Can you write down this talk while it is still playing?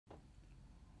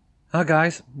Hi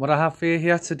guys, what I have for you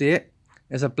here today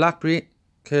is a BlackBerry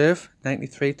Curve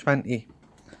 9320.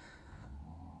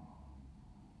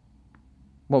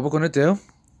 What we're going to do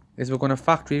is we're going to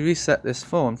factory reset this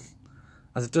phone,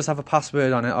 as it does have a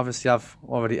password on it. Obviously I've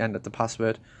already entered the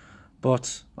password,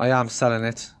 but I am selling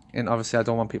it, and obviously I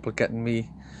don't want people getting me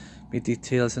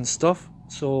details and stuff,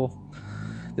 so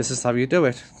this is how you do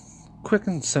it. Quick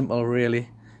and simple really,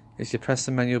 is you press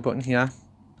the menu button here,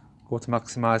 go to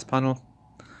maximize panel,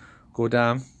 go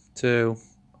down to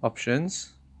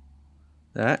options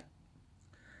there,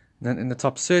 and then in the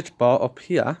top search bar up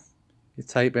here you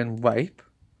type in wipe,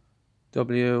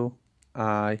 W-I-P-E,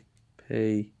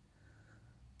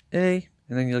 and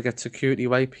then you'll get security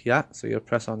wipe here, so you'll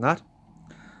press on that.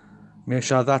 Make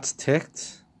sure that's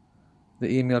ticked, the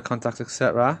email, contacts,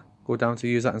 etc. Go down to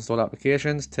use that, install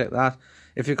applications, tick that.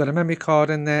 If you've got a memory card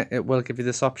in there, it will give you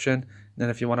this option, and then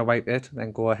if you want to wipe it,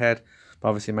 then go ahead, but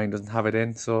obviously mine doesn't have it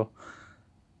in, so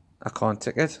I can't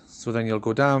tick it. So then you'll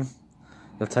go down,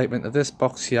 you'll type into this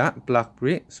box here,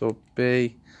 BlackBerry, so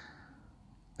BlackBerry,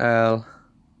 and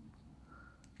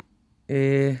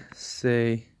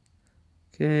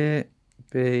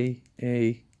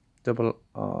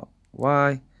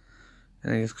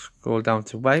then you scroll down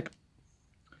to wipe.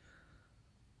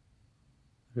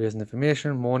 Erasing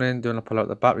information, warning, do not pull out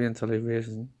the battery until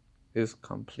erasing is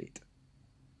complete.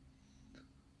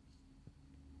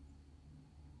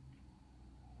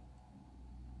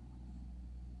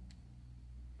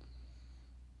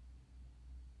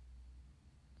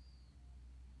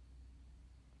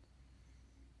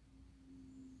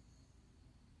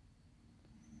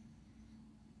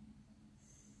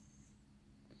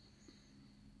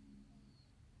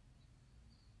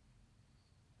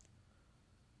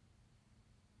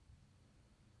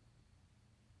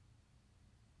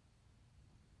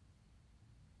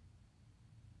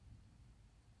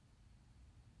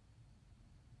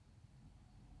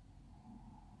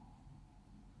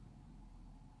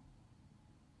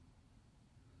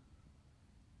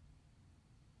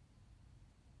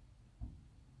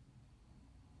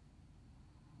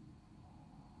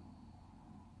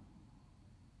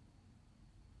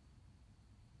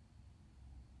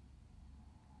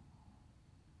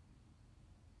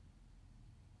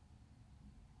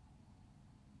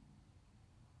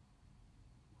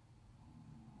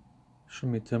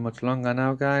 Shouldn't be too much longer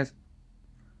now, guys.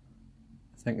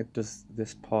 I think it does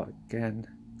this part again,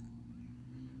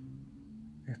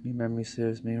 if my memory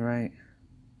serves me right.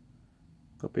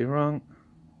 Could be wrong.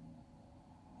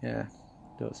 Yeah,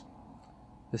 it does.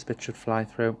 This bit should fly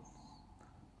through.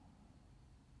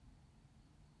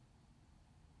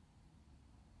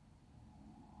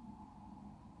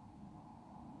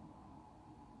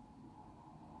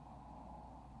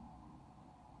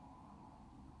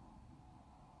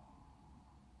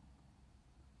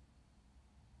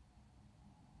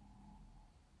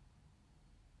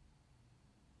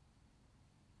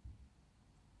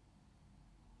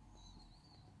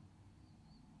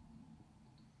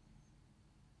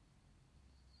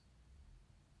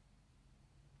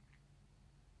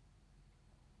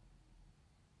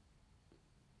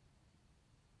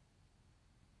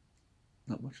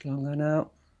 Not much longer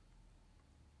now.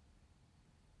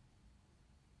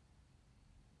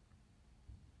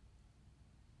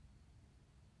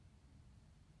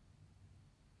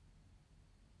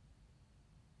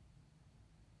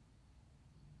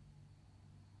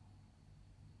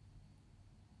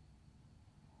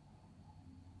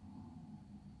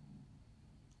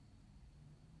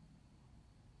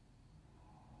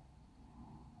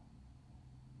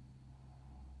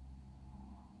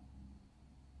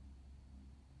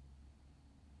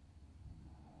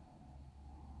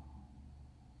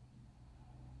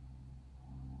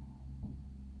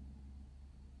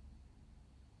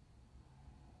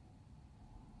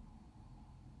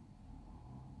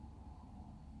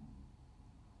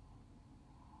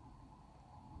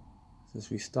 This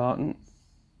is restarting.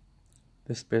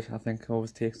 This bit I think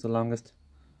always takes the longest.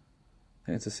 I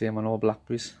think it's the same on all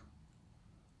BlackBerries.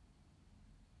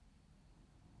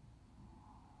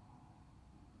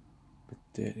 Bit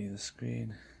dirty the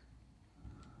screen.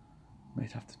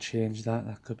 Might have to change that.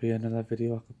 That could be another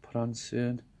video I could put on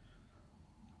soon.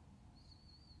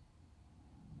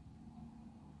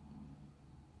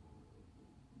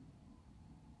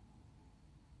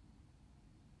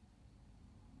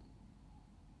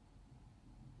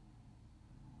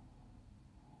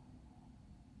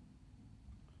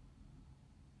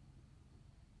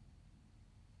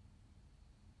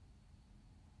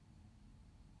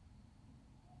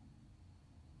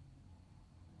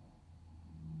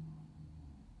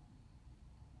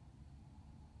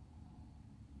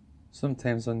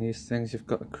 Sometimes on these things you've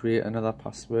got to create another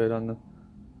password on them.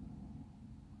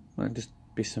 Might just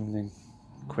be something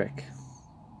quick,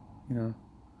 you know.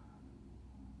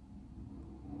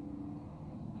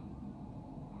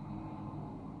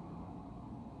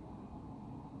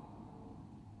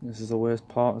 This is the worst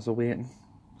part, is the waiting.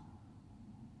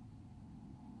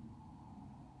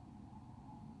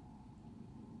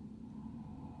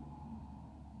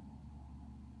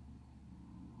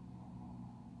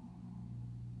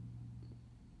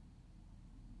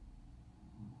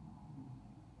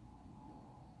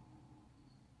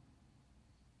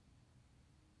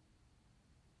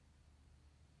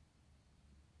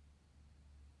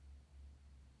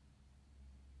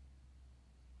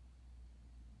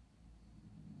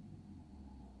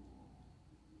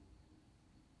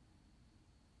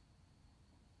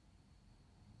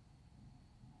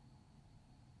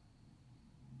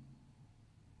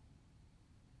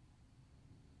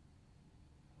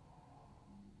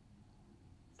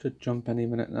 Should jump any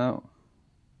minute now.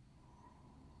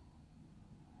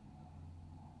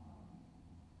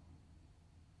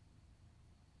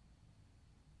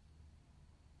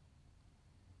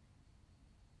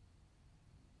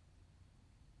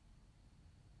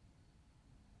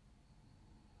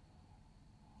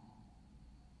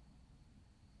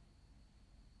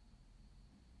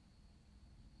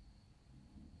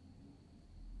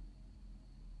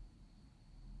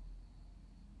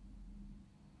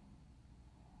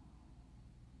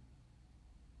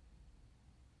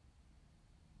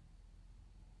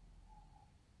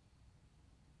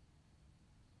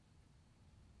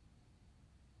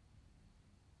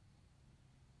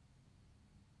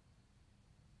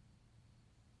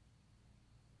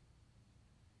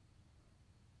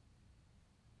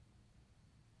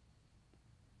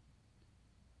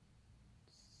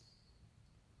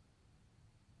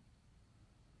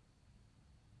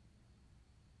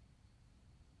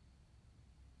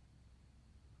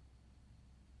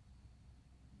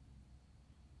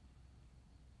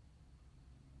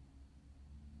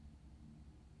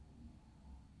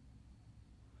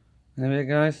 Anyway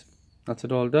guys, that's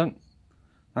it all done.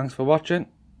 Thanks for watching.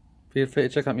 Feel free to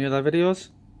check out my other videos.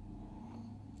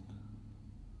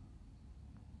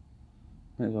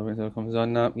 Might as well wait until it comes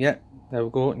on now. Yeah, there we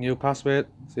go, new password.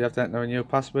 So you have to enter a new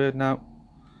password now.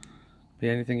 Be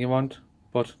anything you want.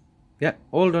 But yeah,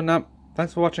 all done now.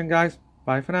 Thanks for watching guys.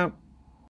 Bye for now.